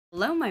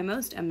Hello, my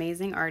most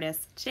amazing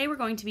artists. Today we're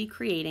going to be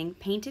creating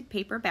painted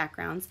paper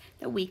backgrounds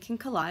that we can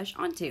collage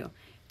onto.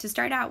 To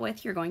start out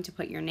with, you're going to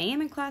put your name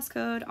and class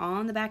code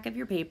on the back of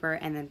your paper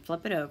and then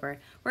flip it over.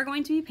 We're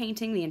going to be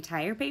painting the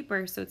entire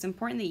paper, so it's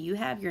important that you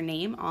have your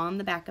name on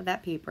the back of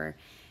that paper.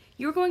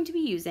 You're going to be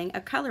using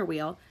a color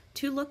wheel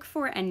to look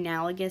for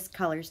analogous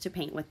colors to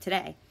paint with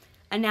today.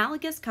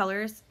 Analogous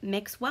colors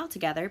mix well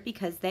together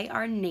because they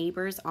are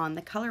neighbors on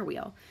the color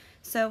wheel.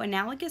 So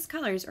analogous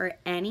colors are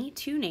any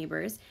two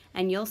neighbors,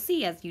 and you'll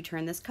see as you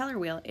turn this color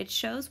wheel, it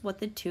shows what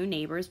the two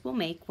neighbors will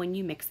make when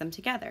you mix them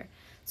together.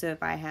 So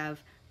if I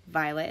have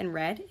violet and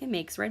red, it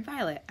makes red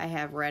violet. I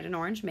have red and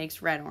orange,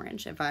 makes red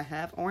orange. If I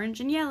have orange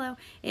and yellow,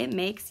 it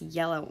makes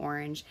yellow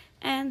orange,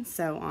 and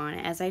so on.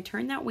 As I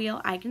turn that wheel,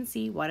 I can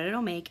see what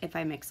it'll make if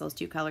I mix those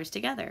two colors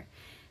together.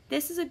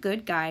 This is a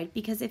good guide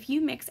because if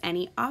you mix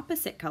any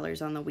opposite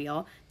colors on the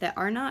wheel that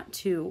are not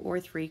two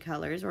or three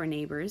colors or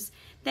neighbors,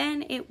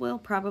 then it will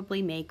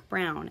probably make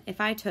brown.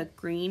 If I took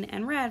green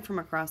and red from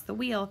across the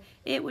wheel,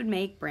 it would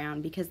make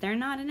brown because they're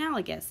not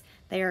analogous.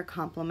 They are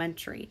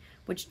complementary,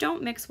 which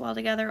don't mix well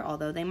together,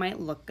 although they might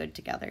look good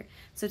together.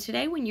 So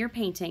today when you're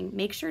painting,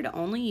 make sure to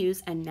only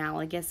use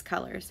analogous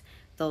colors,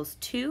 those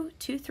 2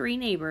 to 3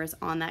 neighbors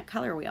on that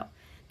color wheel.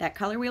 That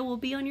color wheel will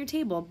be on your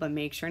table, but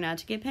make sure not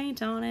to get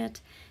paint on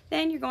it.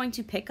 Then you're going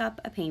to pick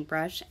up a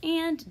paintbrush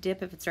and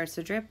dip. If it starts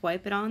to drip,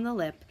 wipe it on the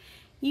lip.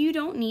 You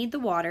don't need the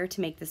water to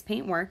make this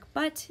paint work,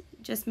 but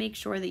just make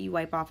sure that you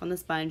wipe off on the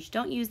sponge.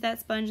 Don't use that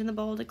sponge in the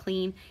bowl to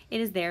clean.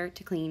 It is there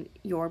to clean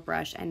your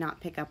brush and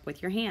not pick up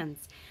with your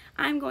hands.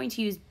 I'm going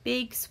to use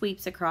big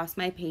sweeps across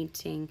my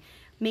painting,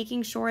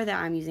 making sure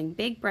that I'm using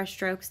big brush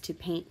strokes to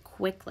paint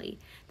quickly.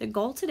 The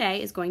goal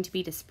today is going to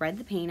be to spread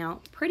the paint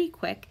out pretty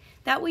quick.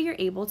 That way you're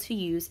able to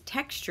use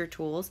texture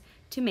tools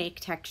to make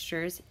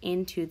textures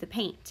into the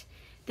paint.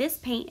 This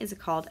paint is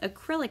called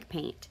acrylic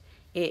paint.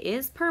 It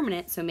is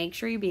permanent, so make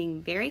sure you're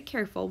being very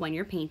careful when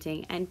you're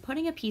painting and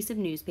putting a piece of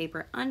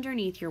newspaper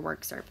underneath your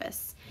work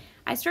surface.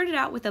 I started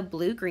out with a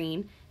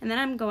blue-green, and then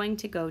I'm going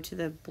to go to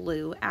the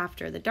blue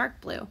after the dark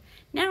blue.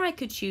 Now I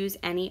could choose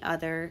any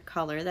other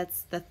color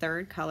that's the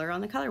third color on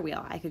the color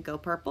wheel. I could go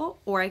purple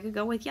or I could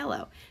go with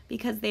yellow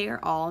because they are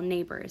all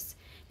neighbors.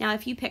 Now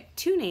if you pick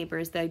 2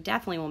 neighbors, they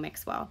definitely will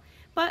mix well.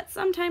 But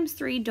sometimes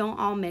 3 don't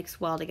all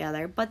mix well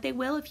together, but they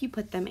will if you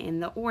put them in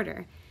the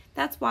order.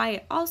 That's why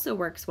it also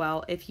works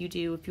well if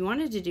you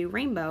wanted to do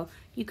rainbow,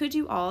 you could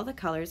do all the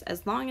colors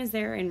as long as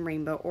they're in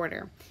rainbow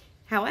order.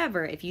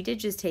 However, if you did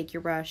just take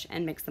your brush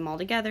and mix them all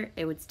together,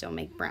 it would still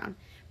make brown.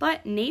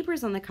 But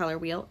neighbors on the color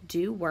wheel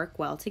do work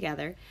well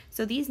together.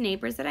 So these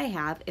neighbors that I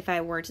have, if I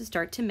were to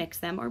start to mix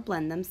them or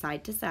blend them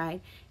side to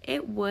side,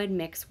 it would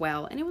mix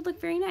well and it would look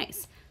very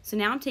nice. So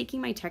now I'm taking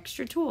my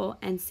texture tool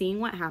and seeing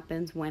what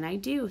happens when I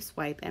do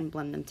swipe and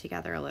blend them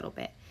together a little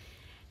bit.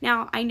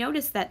 Now I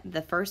noticed that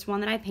the first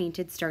one that I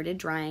painted started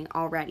drying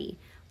already.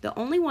 The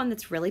only one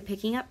that's really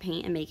picking up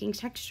paint and making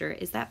texture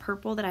is that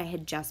purple that I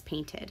had just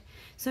painted.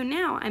 So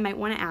now I might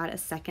want to add a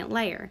second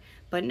layer.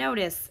 But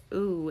notice,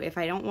 if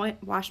I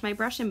don't wash my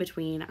brush in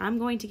between, I'm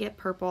going to get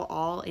purple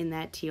all in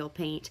that teal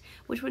paint,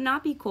 which would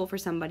not be cool for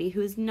somebody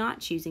who is not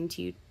choosing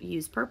to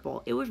use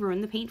purple. It would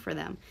ruin the paint for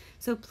them.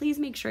 So please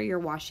make sure you're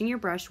washing your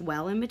brush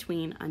well in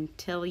between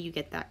until you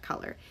get that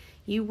color.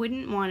 You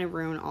wouldn't want to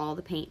ruin all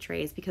the paint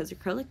trays because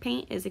acrylic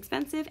paint is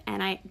expensive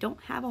and I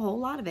don't have a whole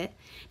lot of it.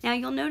 Now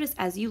you'll notice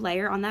as you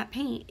layer on that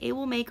paint, it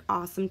will make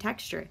awesome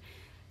texture.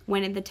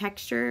 When the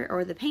texture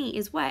or the paint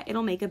is wet,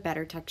 it'll make a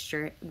better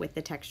texture with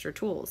the texture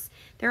tools.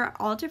 There are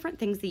all different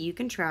things that you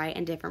can try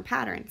and different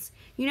patterns.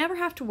 You never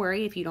have to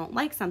worry if you don't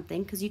like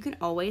something because you can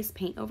always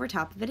paint over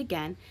top of it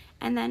again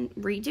and then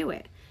redo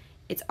it.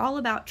 It's all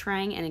about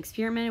trying and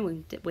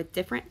experimenting with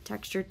different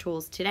texture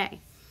tools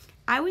today.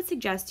 I would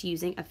suggest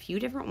using a few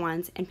different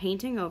ones and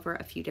painting over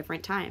a few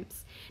different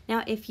times.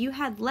 Now if you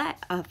had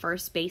let a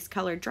first base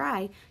color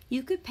dry,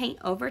 you could paint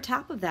over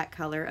top of that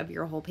color of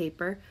your whole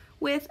paper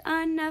with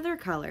another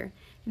color.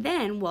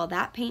 Then while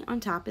that paint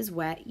on top is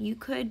wet, you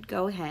could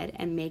go ahead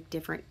and make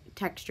different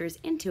textures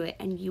into it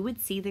and you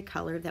would see the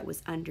color that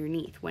was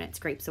underneath when it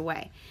scrapes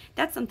away.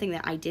 That's something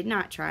that I did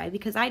not try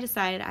because I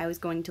decided I was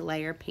going to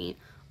layer paint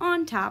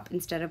on top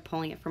instead of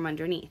pulling it from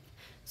underneath.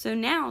 So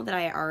now that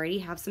I already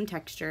have some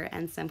texture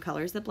and some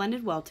colors that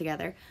blended well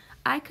together,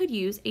 I could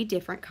use a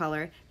different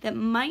color that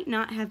might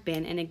not have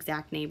been an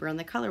exact neighbor on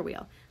the color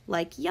wheel,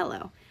 like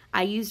yellow.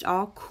 I used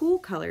all cool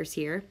colors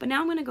here, but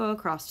now I'm going to go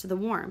across to the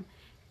warm.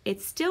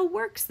 It still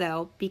works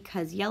though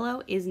because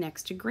yellow is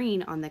next to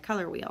green on the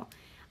color wheel.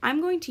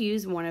 I'm going to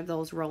use one of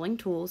those rolling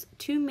tools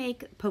to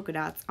make polka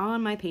dots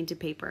on my painted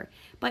paper,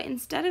 but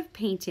instead of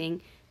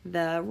painting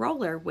the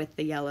roller with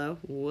the yellow,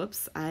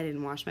 whoops, I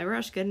didn't wash my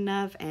brush good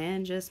enough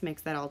and just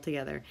mix that all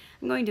together.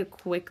 I'm going to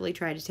quickly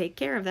try to take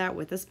care of that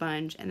with a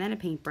sponge and then a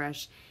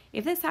paintbrush.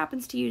 If this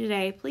happens to you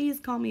today, please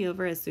call me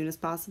over as soon as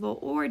possible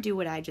or do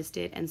what I just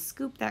did and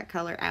scoop that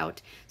color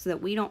out so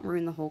that we don't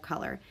ruin the whole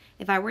color.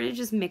 If I were to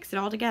just mix it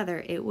all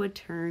together, it would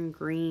turn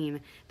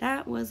green.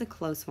 That was a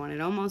close one, it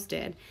almost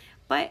did.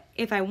 But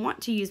if I want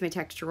to use my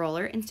texture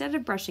roller, instead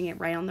of brushing it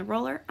right on the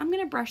roller, I'm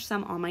going to brush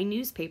some on my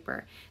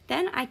newspaper.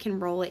 Then I can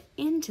roll it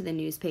into the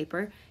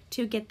newspaper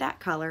to get that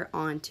color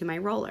onto my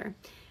roller.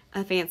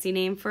 A fancy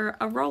name for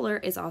a roller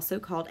is also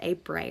called a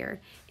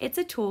brayer. It's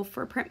a tool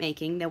for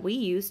printmaking that we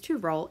use to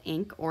roll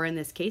ink, or in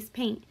this case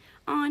paint,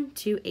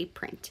 onto a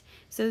print.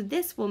 So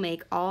this will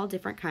make all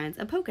different kinds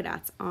of polka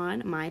dots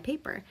on my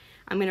paper.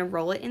 I'm going to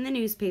roll it in the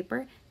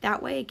newspaper,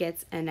 that way it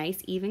gets a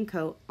nice even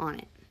coat on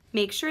it.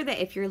 Make sure that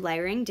if you're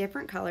layering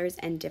different colors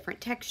and different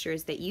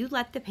textures that you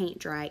let the paint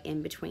dry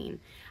in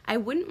between. I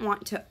wouldn't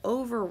want to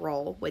over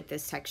roll with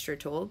this texture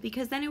tool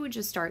because then it would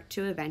just start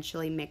to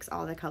eventually mix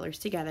all the colors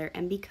together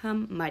and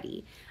become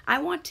muddy. I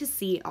want to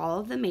see all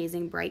of the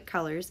amazing bright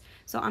colors,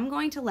 so I'm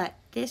going to let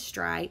this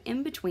dry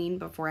in between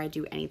before I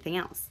do anything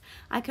else.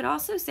 I could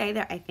also say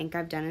that I think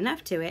I've done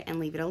enough to it and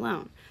leave it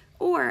alone.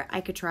 Or I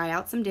could try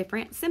out some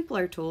different,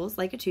 simpler tools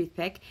like a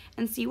toothpick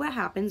and see what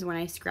happens when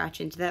I scratch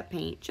into that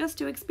paint just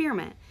to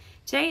experiment.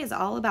 Today is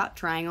all about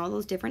trying all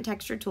those different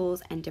texture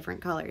tools and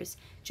different colors.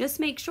 Just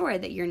make sure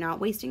that you're not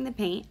wasting the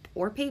paint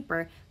or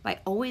paper by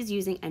always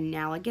using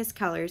analogous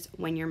colors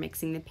when you're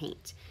mixing the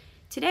paint.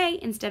 Today,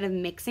 instead of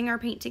mixing our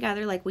paint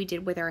together like we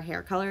did with our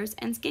hair colors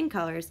and skin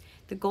colors,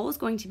 the goal is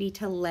going to be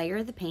to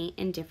layer the paint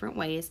in different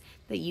ways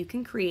that you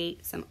can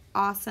create some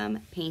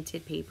awesome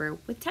painted paper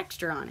with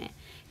texture on it.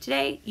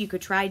 Today, you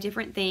could try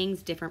different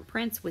things, different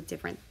prints with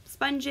different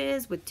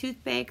sponges, with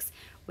toothpicks,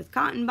 with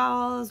cotton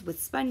balls,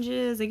 with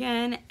sponges,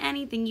 again,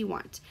 anything you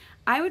want.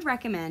 I would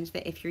recommend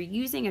that if you're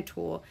using a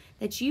tool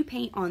that you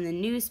paint on the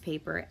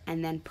newspaper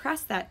and then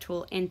press that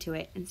tool into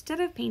it instead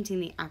of painting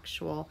the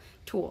actual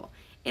tool.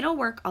 It'll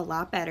work a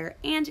lot better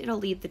and it'll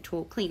leave the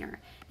tool cleaner.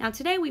 Now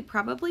today we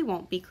probably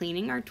won't be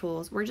cleaning our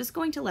tools, we're just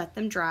going to let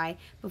them dry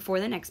before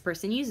the next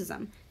person uses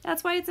them.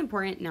 That's why it's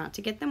important not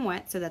to get them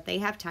wet so that they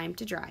have time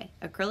to dry.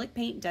 Acrylic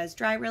paint does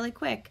dry really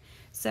quick,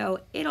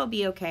 so it'll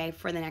be okay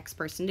for the next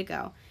person to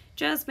go.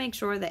 Just make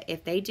sure that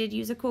if they did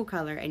use a cool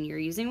color and you're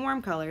using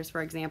warm colors,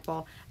 for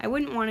example, I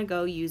wouldn't want to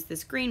go use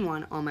this green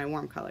one on my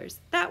warm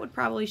colors. That would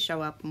probably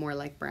show up more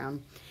like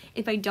brown.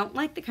 If I don't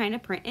like the kind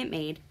of print it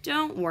made,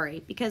 don't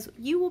worry, because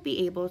you will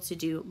be able to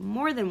do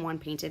more than one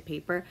painted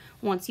paper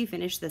once you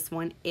finish this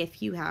one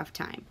if you have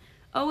time.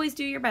 Always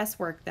do your best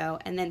work though,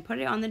 and then put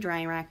it on the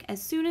drying rack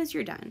as soon as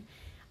you're done.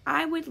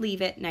 I would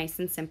leave it nice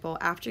and simple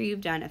after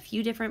you've done a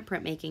few different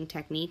printmaking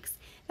techniques.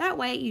 That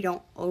way you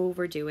don't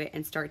overdo it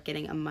and start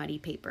getting a muddy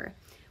paper.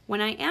 When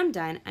I am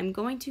done, I'm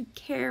going to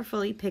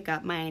carefully pick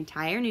up my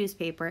entire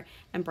newspaper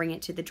and bring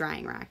it to the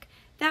drying rack.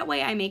 That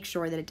way I make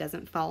sure that it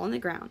doesn't fall on the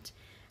ground.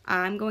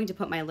 I'm going to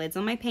put my lids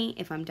on my paint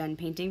if I'm done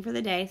painting for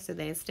the day so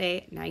they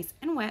stay nice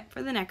and wet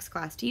for the next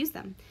class to use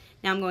them.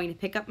 Now I'm going to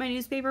pick up my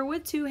newspaper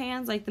with two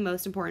hands like the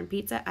most important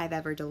pizza I've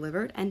ever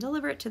delivered and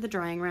deliver it to the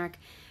drying rack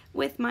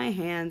with my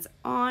hands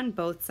on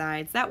both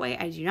sides. That way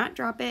I do not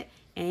drop it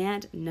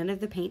and none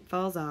of the paint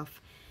falls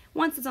off.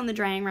 Once it's on the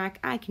drying rack,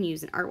 I can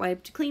use an art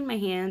wipe to clean my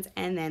hands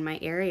and then my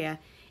area.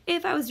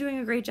 If I was doing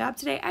a great job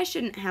today, I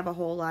shouldn't have a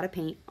whole lot of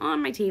paint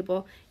on my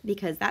table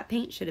because that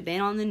paint should have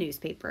been on the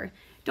newspaper.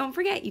 Don't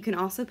forget, you can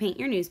also paint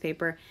your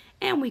newspaper,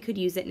 and we could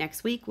use it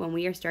next week when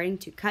we are starting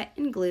to cut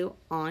and glue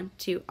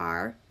onto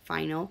our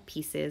final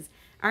pieces.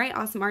 All right,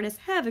 awesome artists,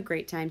 have a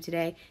great time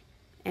today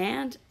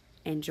and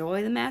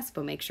enjoy the mess,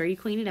 but make sure you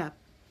clean it up.